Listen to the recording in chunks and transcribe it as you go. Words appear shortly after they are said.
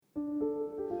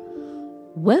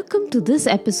Welcome to this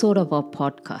episode of our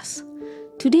podcast.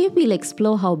 Today we'll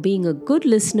explore how being a good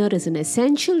listener is an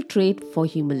essential trait for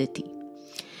humility.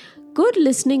 Good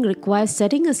listening requires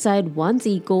setting aside one's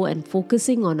ego and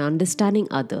focusing on understanding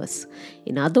others.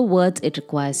 In other words, it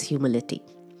requires humility.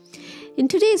 In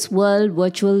today's world,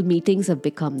 virtual meetings have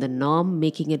become the norm,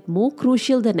 making it more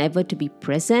crucial than ever to be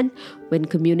present when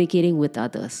communicating with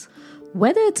others.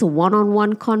 Whether it's a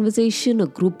one-on-one conversation, a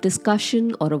group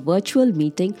discussion, or a virtual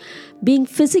meeting, being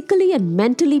physically and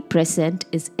mentally present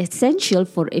is essential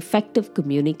for effective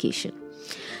communication.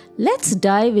 Let's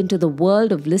dive into the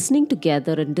world of listening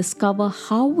together and discover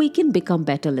how we can become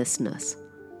better listeners.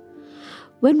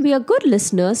 When we are good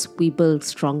listeners, we build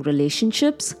strong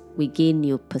relationships, we gain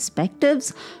new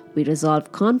perspectives, we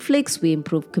resolve conflicts, we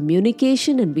improve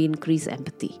communication, and we increase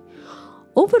empathy.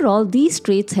 Overall, these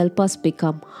traits help us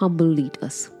become humble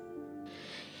leaders.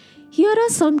 Here are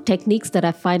some techniques that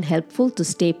I find helpful to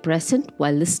stay present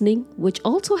while listening, which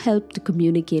also help to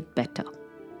communicate better.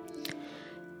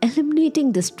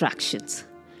 Eliminating distractions.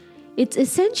 It's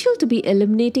essential to be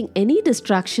eliminating any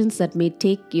distractions that may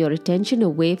take your attention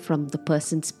away from the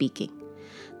person speaking.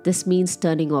 This means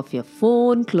turning off your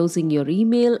phone, closing your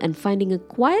email, and finding a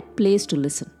quiet place to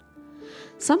listen.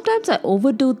 Sometimes I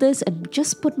overdo this and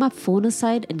just put my phone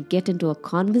aside and get into a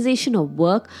conversation or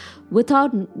work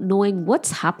without knowing what's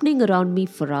happening around me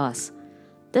for hours.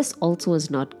 This also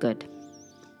is not good.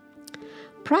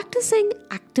 Practicing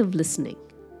active listening.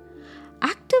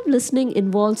 Active listening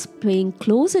involves paying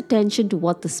close attention to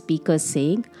what the speaker is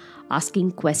saying,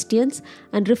 asking questions,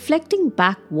 and reflecting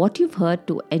back what you've heard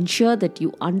to ensure that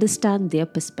you understand their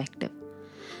perspective.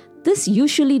 This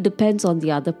usually depends on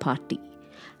the other party.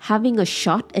 Having a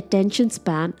short attention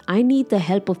span, I need the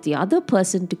help of the other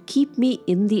person to keep me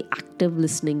in the active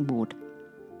listening mode.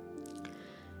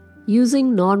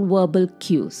 Using non-verbal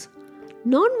cues.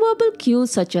 Non-verbal cues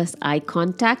such as eye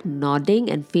contact, nodding,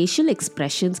 and facial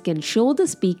expressions can show the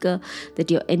speaker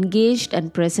that you're engaged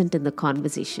and present in the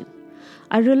conversation.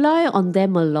 I rely on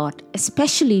them a lot,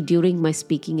 especially during my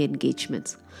speaking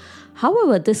engagements.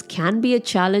 However, this can be a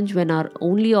challenge when our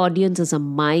only audience is a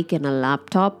mic and a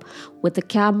laptop with a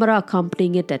camera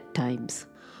accompanying it at times.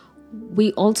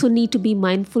 We also need to be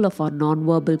mindful of our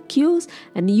nonverbal cues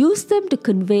and use them to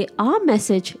convey our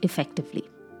message effectively.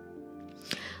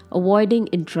 Avoiding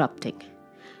interrupting.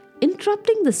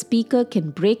 Interrupting the speaker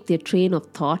can break their train of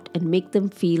thought and make them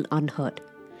feel unheard.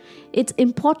 It's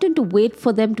important to wait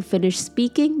for them to finish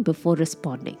speaking before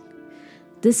responding.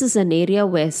 This is an area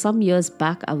where some years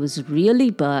back I was really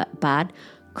bad,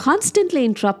 constantly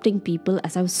interrupting people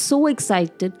as I was so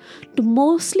excited to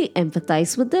mostly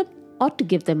empathize with them or to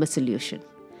give them a solution.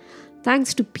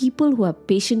 Thanks to people who have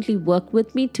patiently worked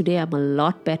with me, today I'm a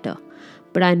lot better.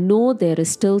 But I know there is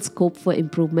still scope for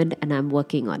improvement and I'm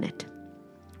working on it.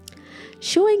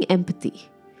 Showing empathy.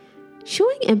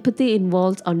 Showing empathy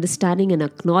involves understanding and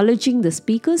acknowledging the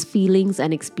speaker's feelings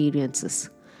and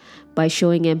experiences. By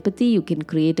showing empathy, you can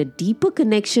create a deeper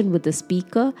connection with the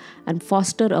speaker and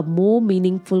foster a more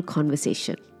meaningful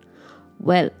conversation.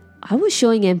 Well, I was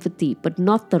showing empathy, but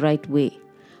not the right way.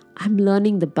 I'm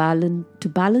learning to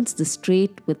balance this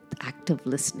trait with active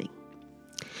listening.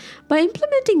 By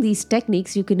implementing these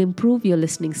techniques, you can improve your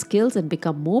listening skills and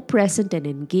become more present and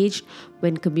engaged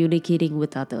when communicating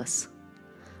with others.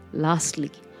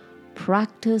 Lastly,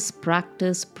 practice.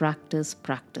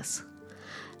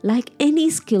 Like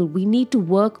any skill, we need to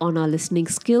work on our listening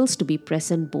skills to be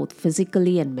present both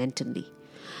physically and mentally.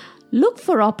 Look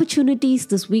for opportunities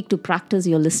this week to practice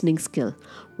your listening skill,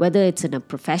 whether it's in a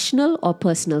professional or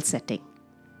personal setting.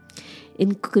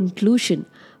 In conclusion,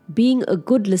 being a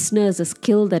good listener is a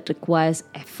skill that requires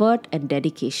effort and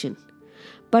dedication.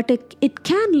 But it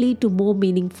can lead to more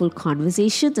meaningful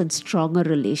conversations and stronger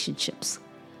relationships.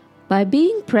 By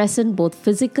being present both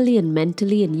physically and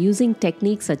mentally and using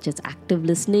techniques such as active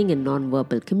listening and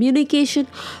nonverbal communication,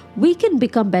 we can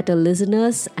become better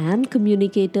listeners and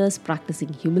communicators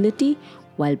practicing humility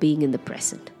while being in the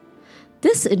present.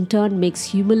 This in turn makes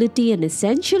humility an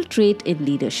essential trait in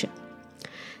leadership.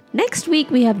 Next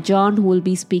week we have John who will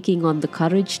be speaking on the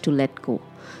courage to let go.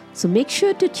 So make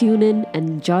sure to tune in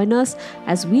and join us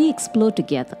as we explore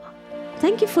together.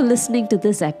 Thank you for listening to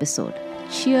this episode.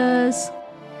 Cheers!